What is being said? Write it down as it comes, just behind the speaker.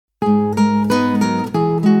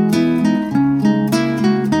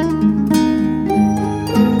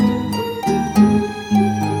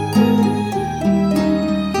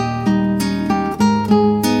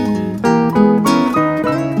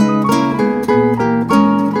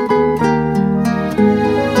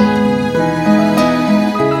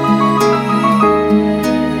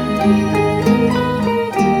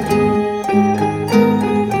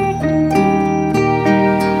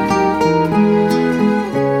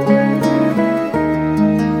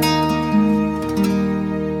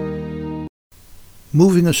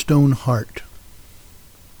Moving a stone heart.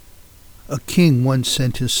 A king once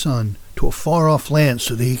sent his son to a far-off land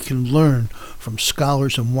so that he can learn from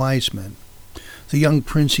scholars and wise men. The young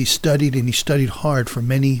prince, he studied hard for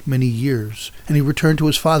many, many years, and he returned to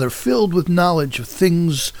his father filled with knowledge of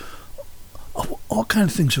things, of all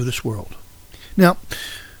kinds of things of this world. Now,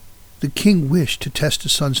 the king wished to test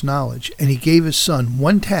his son's knowledge, and he gave his son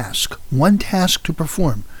one task to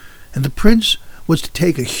perform, and the prince was to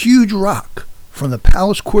take a huge rock from the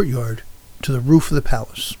palace courtyard to the roof of the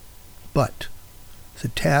palace. But the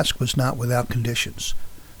task was not without conditions.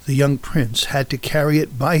 The young prince had to carry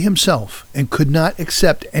it by himself and could not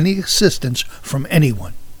accept any assistance from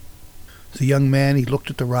anyone. The young man, he looked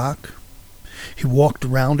at the rock. He walked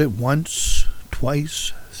around it once,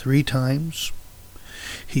 twice, 3 times.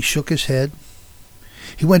 He shook his head.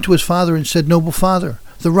 He went to his father and said, "Noble father,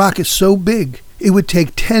 the rock is so big, it would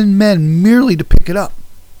take 10 men merely to pick it up.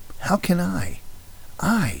 How can I,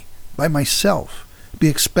 by myself, be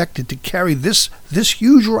expected to carry this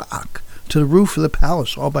huge rock to the roof of the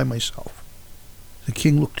palace all by myself?" The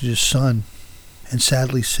king looked at his son and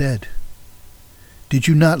sadly said, "Did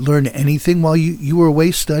you not learn anything while you were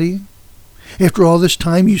away studying? After all this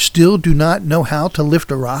time, you still do not know how to lift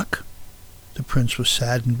a rock?" The prince was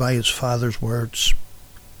saddened by his father's words.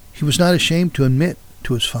 He was not ashamed to admit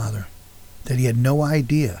to his father that he had no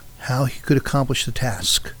idea how he could accomplish the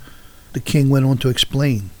task. The king went on to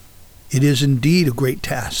explain, "It is indeed a great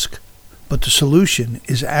task, but the solution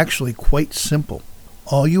is actually quite simple.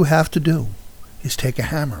 All you have to do is take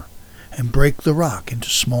a hammer and break the rock into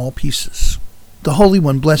small pieces. The Holy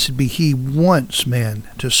One, blessed be He, wants man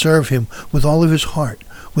to serve Him with all of his heart,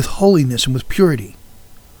 with holiness and with purity.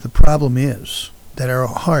 The problem is that our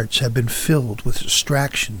hearts have been filled with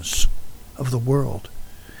distractions of the world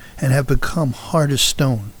and have become hard as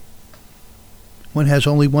stone. One has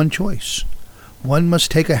only one choice. One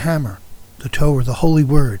must take a hammer, the Torah, the Holy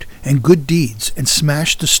Word, and good deeds, and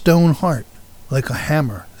smash the stone heart like a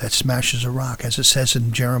hammer that smashes a rock, as it says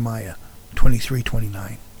in Jeremiah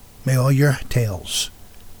 23:29. May all your tales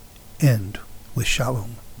end with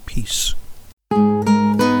shalom, peace.